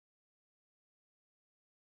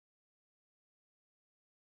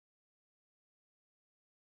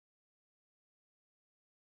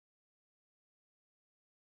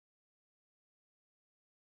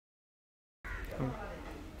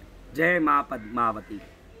जय माँ पद्मावती।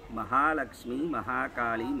 महालक्ष्मी,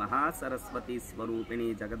 महाकाली, महासरस्वती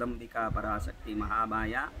स्वरूपिणी, जगदंबिका, पराशक्ति,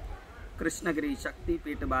 महामाया, कृष्णगिरी शक्ति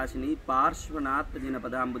पीठवासिनी, पार्श्वनाथ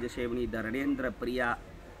जिनपदाम्बुज सेवनी, धरणेन्द्र प्रिया,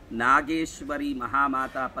 नागेश्वरी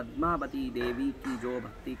महामाता पद्मावती देवी की जो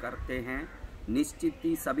भक्ति करते हैं निश्चित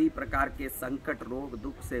ही सभी प्रकार के संकट, रोग,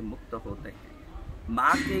 दुख से मुक्त होते हैं।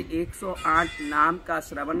 माँ के 108 नाम का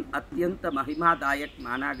श्रवण अत्यंत महिमादायक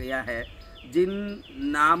माना गया है। जिन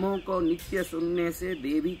नामों को नित्य सुनने से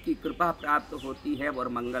देवी की कृपा प्राप्त होती है और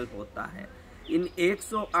मंगल होता है। इन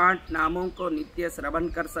 108 नामों को नित्य श्रवण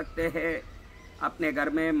कर सकते हैं। अपने घर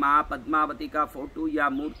में माँ पद्मावती का फोटो या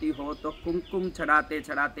मूर्ति हो तो कुमकुम चढ़ाते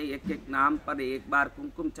चढ़ाते एक नाम पर एक बार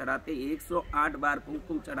कुमकुम चढ़ाते 108 बार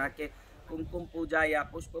कुमकुम चढ़ा के कुमकुम पूजा या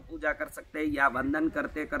पुष्प पूजा कर सकते हैं, या वंदन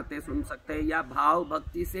करते करते सुन सकते हैं, या भाव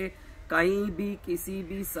भक्ति से कहीं भी किसी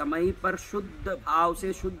भी समय पर शुद्ध भाव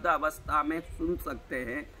से शुद्ध अवस्था में सुन सकते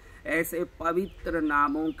हैं। ऐसे पवित्र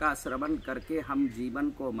नामों का श्रवण करके हम जीवन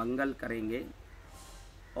को मंगल करेंगे।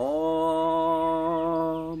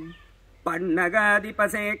 ओम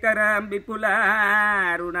पन्नगाधिपशेखरं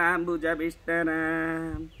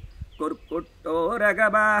विपुलारुणाम्बुजभिष्टनां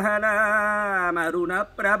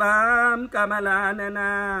कुर्कुट्टोरगबाहलामरुणप्रभां कमलाननां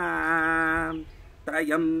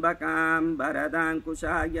त्रयम्बकां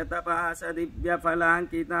वरदाङ्कुशायतपास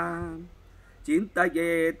दिव्यफलाङ्कितां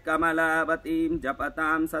चिन्तयेत् कमलावतीं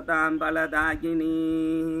जपतां सतां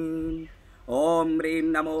बलदायिनीम्। ओम ह्रीं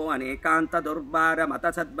नमो अनेकांत दुर्वार मत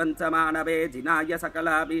सद्वंसमानवे जिनाय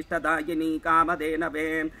सकलाभीष्टदायिनी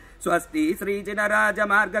कामधेनवे। स्वस्ति श्री जिनराज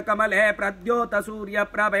मार्ग कमले प्रद्योत सूर्य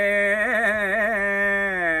प्रभे।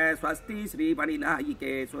 स्वस्ति श्री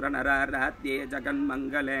मणिनायिके सुरनराराध्ये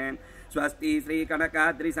जगन्मंगले। स्वस्ति श्री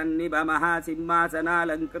कनकाद्रि सन्निभ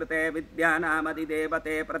महासिंहासनालंकृते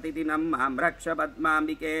विद्यानामधिदेवते प्रतिदिनं मां रक्ष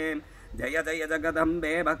पद्माम्बिके। जय जय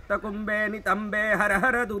जगदम्बे भक्तकुम्भे नितम्बे हर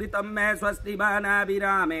हर दुरितं मे स्वस्ति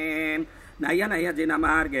बाणाभिरामे। नय नय जिन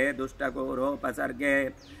मार्गे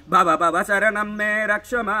दुष्टघोरोपसर्गे भव भव शरणं मे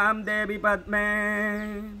रक्ष मां देवी पद्मे।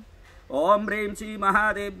 ओम ह्रीं श्री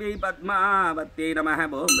महादेव्यै पद्मावत्यै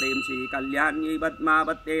नमः। ओम ह्रीं श्री कल्याण्यै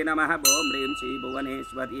पद्मावत्यै नमः। ओम ह्रीं श्री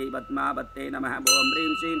भुवनेश्वर्यै पद्मावत्यै नमः। ओम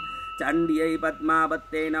ह्रीं श्री चंड्यै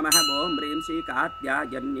पद्मावत्यै नमः। ओम ह्रीं श्री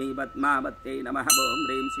कात्यायन्यै पद्मावत्यै नमः। ओम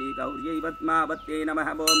ह्रीं श्री गौर्यै पद्मावत्यै नमः।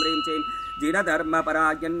 ओम ह्रीं श्री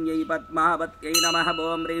जिनधर्मपरायण्यै पद्मावत्यै नमः।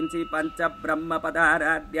 ओम ह्रीं श्री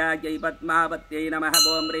पंचब्रह्मपदाराध्यायै पद्मावत्यै नमः।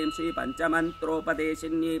 ओम ह्रीं श्री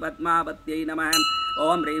पंचमन्त्रोपदेशिन्यै पद्मावत्यै नमः।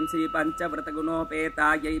 ओम ह्रीं श्री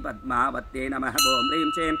पंचव्रतगुणोपेतायै पद्मावत्यै नमः। ओम ह्रीं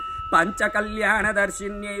श्री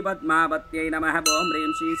पंचकल्याणदर्शिन्यै पद्मावत्यै नमः। ओम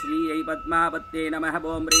ह्रीं श्री श्रीयै पद्मावत्यै नमः।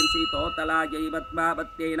 ओम ह्रीं श्री तोतलायै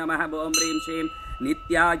पद्मावत्यै नमः। ओम ह्रीं श्री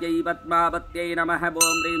नित्यायै पद्मावत्यै नमः।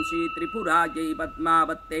 ओम ह्रीं श्री त्रिपुरायै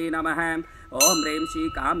पद्मावत्यै नमः। ओम ह्रीं श्री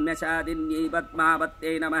काम्यशादिन्यै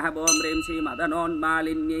पद्मावत्यै नमः। ओम ह्रीं श्री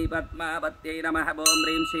मदनोन्मालिन्यै पद्मावत्यै नमः। ओम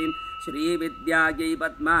ह्रीं श्री श्रीविद्यायै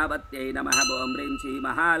पद्मावत्यै नमः। ओम ह्रीं श्री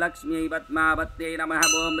महालक्ष्म्यै पद्मावत्यै नमः।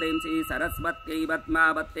 ओम ह्रीं श्री सरस्वत्यै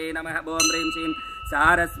पद्मावत्यै नमः। ओम ह्रीं श्री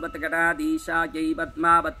सारस्वतगणाधीशायै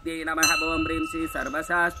पद्मावत्यै नमः। ओम ह्रीं श्री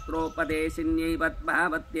सर्वशास्त्रोपदेशिन्यै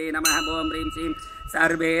पद्मावत्यै नमः। ओम ह्रीं श्री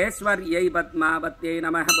सर्वेश्वर्यै पद्मावत्यै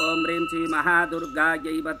नमः। ओम ह्रीं श्री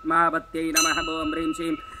महादुर्गायै पद्मावत्यै नमः। ओम ह्रीं श्री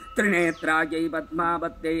त्रिनेत्रायै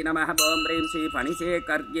पद्मावत्यै नमः। ओम ह्रीं श्री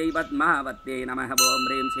फणिशेखर्यै पद्मावत्यै नमः। ओम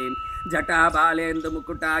ह्रीं श्री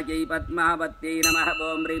जटाबालेन्दुमुकुटायै पद्मावत्यै नमः।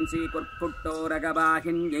 ओम ह्रीं श्री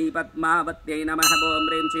कुर्कुट्टोरगवाहिन्यै पद्मावत्यै नमः। ओम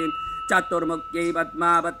ह्रीं श्री चतुर्मुख्यै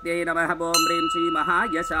पद्मावत्यै नमः। ओम ह्रीं श्री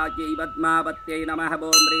महायशायै पद्मावत्यै नमः।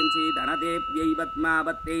 ओम ह्रीं श्री धनदेव्यै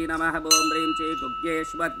पद्मावत्यै नमः। ओम ह्रीं श्री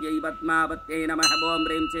गुह्येश्वर्यै पद्मावत्यै नमः। ओम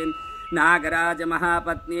ह्रीं श्री नागराज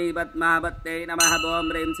महापत्न्यै पद्मावत्यै नमः। ओम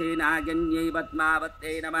ह्रीं श्री नागिन्यै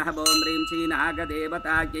पद्मावत्यै नमः। ओम ह्रीं श्री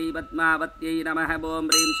नागदेवतायै पद्मावत्यै नमः। ओम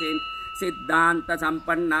ह्रीं श्री सिद्धांत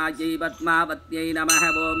संपन्नायै पद्मावत्यै नमः।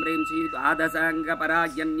 ओम ह्रीं श्री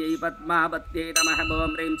द्वादशाङ्गपरायण्यै पद्मावत्यै नमः।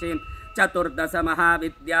 ओम ह्रीं श्री चतुर्दश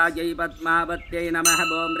महाविद्यायै पद्मावत्यै नमः।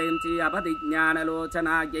 ओम ह्रीं श्री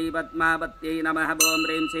अवधिज्ञानलोचनायै पद्मावत्यै नमः। ओम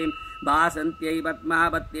ह्रीं श्री वासन्त्यै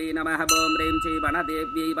पद्मावत्यै नमः। ओम ह्रीं श्री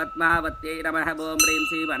वनदेव्यै पद्मावत्यै नमः। ओम ह्रीं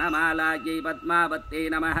श्री वनमालायै पद्मावत्यै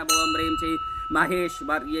नमः। ओम ह्रीं श्री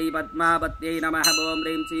महेश्वर्यै पद्मावत्यै नमः। ओम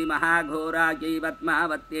ह्रीं श्री महाघोरायै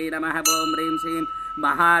पद्मावत्यै नमः। ओम ह्रीं श्री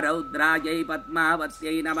महारौद्रायै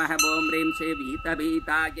पद्मावत्यै नमः। ओम ह्रीं श्री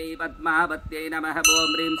भीतभीतायै पद्मावत्यै नमः। ओम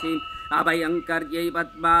ह्रीं श्री अभयंकर्यै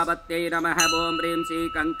पद्मावत्यै नमः। ओम ह्रीं श्री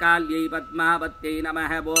कंकाल्यै पद्मावत्यै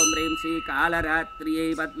नमः। ओम ह्रीं श्री कालरात्र्यै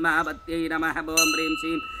पद्मावत्यै नमः। ओम ह्रीं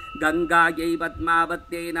श्री गंगायै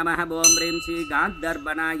पद्मावत्यै नमः ॐ ह्रीं श्री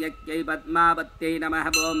गान्धर्वनायक्यै पद्मावत्यै नमः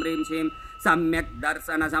ॐ ह्रीं श्री सम्यक्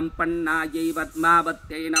दर्शन संपन्नायै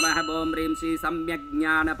पद्मावत्यै नमः ॐ ह्रीं श्री सम्यक्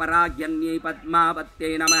ज्ञानपरायण्यै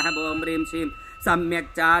पद्मावत्यै नमः ॐ ह्रीं श्री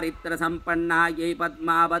सम्यक् चारित्र संपन्नायै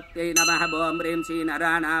पद्मावत्यै नमः ॐ ह्रीं श्री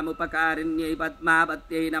नराणामुपकारिण्यै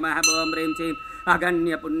पद्मावत्यै नमः ॐ ह्रीं श्री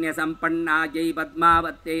अगण्य पुण्य संपन्नायै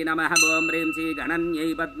पद्मावत्यै नमः ॐ ह्रीं श्री गणन्यै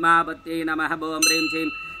पद्मावत्यै नमः ॐ ह्रीं श्री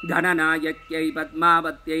गणनायक्यै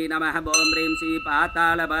पद्मावत्यै नमः ॐ ह्रीं श्री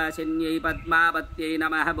पातालवासिन्यै पद्मावत्यै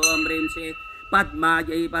नमः ॐ ह्रीं श्री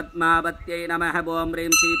पद्मायै पद्मावत्यै नमः ॐ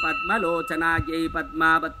ह्रीं श्री पद्मलोचनायै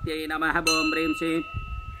पद्मावत्यै नमः ॐ ह्रीं श्री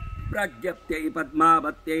प्रज्ञप्त्यै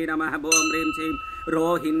पद्मावत्यै नमः ॐ ह्रीं श्री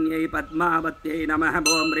रोहिण्यै पद्मावत्यै नमः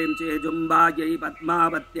ॐ ह्रीं श्री जुम्बायै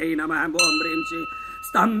पद्मावत्यै नमः ॐ ह्रीं श्री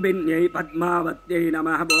स्तम्भिन्यै पद्मावत्यै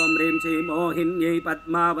नमः ॐ ह्रीं श्री मोहिन्यै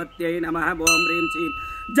पद्मावत्यै नमः ॐ ह्रीं श्री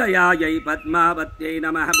जयायै पद्मावत्यै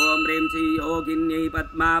नमः ॐ ह्रीं श्री योगिन्यै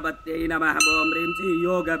पद्मावत्यै नमः ॐ ह्रीं श्री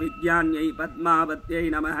योगविज्ञान्यै पद्मावत्यै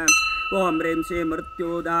नमः ॐ ह्रीं श्री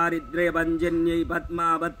मृत्युदारिद्र्यभञ्जन्यै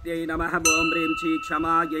पद्मावत्यै नमः ॐ ह्रीं श्री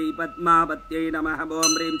क्षमायै पद्मावत्यै नमः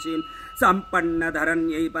ॐ ह्रीं श्री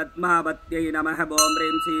सम्पन्नधरण्यै पद्मावत्यै नमः ॐ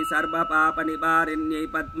ह्रीं श्री सर्वपापनिवारिण्यै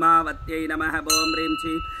पद्मावत्यै नमः ॐ ह्रीं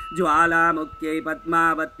श्री ज्वालामुख्यै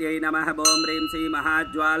पद्मावत्यै नमः ॐ ह्रीं श्री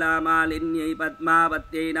महाज्वालामालिन्यै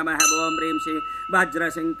पद्मावत्यै नमः ॐ ह्रीं श्री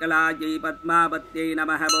वज्रशङ्कलायै पद्मावत्यै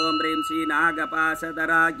नमः ॐ ह्रीं श्री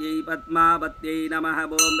नागपाशधरायै पद्मावत्यै नमः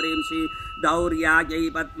ॐ ह्रीं श्री दौर्यायै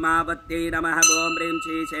पद्मावत्यै नमः ॐ ह्रीं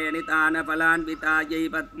श्री शयनितानफलान्वितायै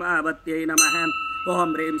पद्मावत्यै नमः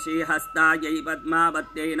ॐ ह्रीं श्री हस्तायै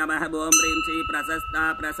पद्मावत्यै नमः ॐ ह्रीं श्री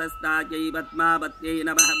प्रशस्तायै पद्मावत्यै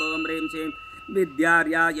नमः ॐ ह्रीं श्री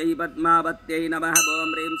विद्यार्यायै पद्मावत्यै नमः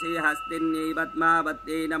ॐ ह्रीं श्री हस्तिन्यै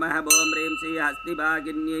पद्मावत्यै नमः ॐ ह्रीं श्री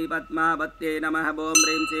हस्तिभागिन्यै पद्मावत्यै नमः ॐ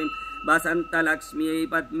ह्रीं श्री वसन्तलक्ष्म्यै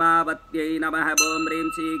पद्मावत्यै नमः ॐ ह्रीं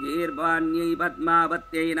श्री गीर्वाण्यै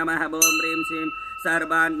पद्मावत्यै नमः ॐ ह्रीं श्री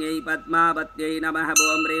सर्वाण्यै पद्मावत्यै नमः ॐ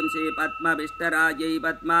ह्रीं श्री पद्मविष्टरायै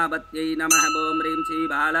पद्मावत्यै नमः ॐ ह्रीं श्री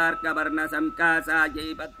बालार्कवर्णसंकासायै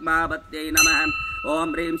पद्मावत्यै नमः ॐ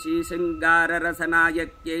ह्रीं श्री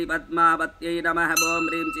शृङ्गाररसनायक्यै पद्मावत्यै नमः ॐ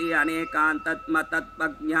ह्रीं श्री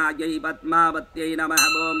अनेकान्तत्मतत्त्वज्ञायै पद्मावत्यै नमः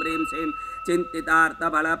ॐ ह्रीं श्री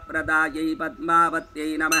चिन्तितार्थफलप्रदायै पद्मावत्यै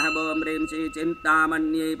नमः ॐ ह्रीं श्री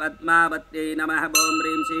चिन्तामण्यै पद्मावत्यै नमः ॐ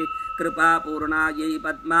ह्रीं श्री कृपापूर्णायै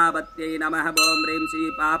पद्मावत्यै नमः ॐ ह्रीं श्री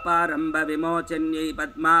पापारम्भविमोचन्यै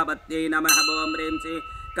पद्मावत्यै नमः ॐ ह्रीं श्री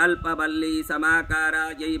कल्पवल्ली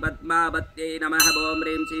समाकारायै पद्मावत्यै नमः ॐ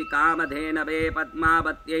ह्रीं श्री कामधेनवे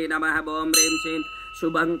पद्मावत्यै नमः ॐ ह्रीं श्री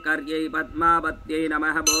शुभङ्कर्यै पद्मावत्यै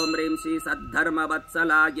नमः ॐ ह्रीं श्री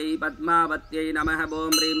सद्धर्मवत्सलायै पद्मावत्यै नमः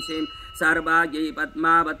ॐ ह्रीं श्री सर्वायै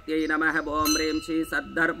पद्मावत्यै नमः ॐ ह्रीं श्री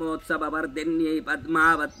सद्धर्मोत्सववर्धिन्यै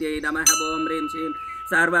पद्मावत्यै नमः ॐ ह्रीं श्री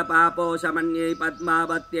सर्वपापोशमन्यै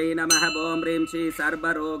पद्मावत्यै नमः ॐ ह्रीं श्री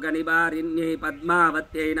सर्वरोगनिवारिण्यै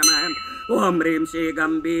पद्मावत्यै नमः ॐ ह्रीं श्री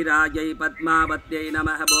गम्भीरायै पद्मावत्यै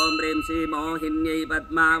नमः ॐ ह्रीं श्री मोहिन्यै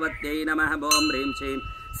पद्मावत्यै नमः ॐ ह्रीं श्री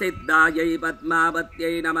सिद्धायै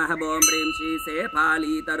पद्मावत्यै नमः ॐ ह्रीं श्री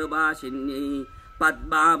शेफालीतरुभाषिन्यै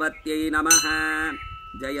पद्मावत्यै नमः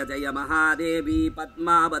जय जय महादेवी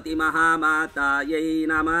पद्मावती महामातायै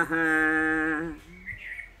नमः।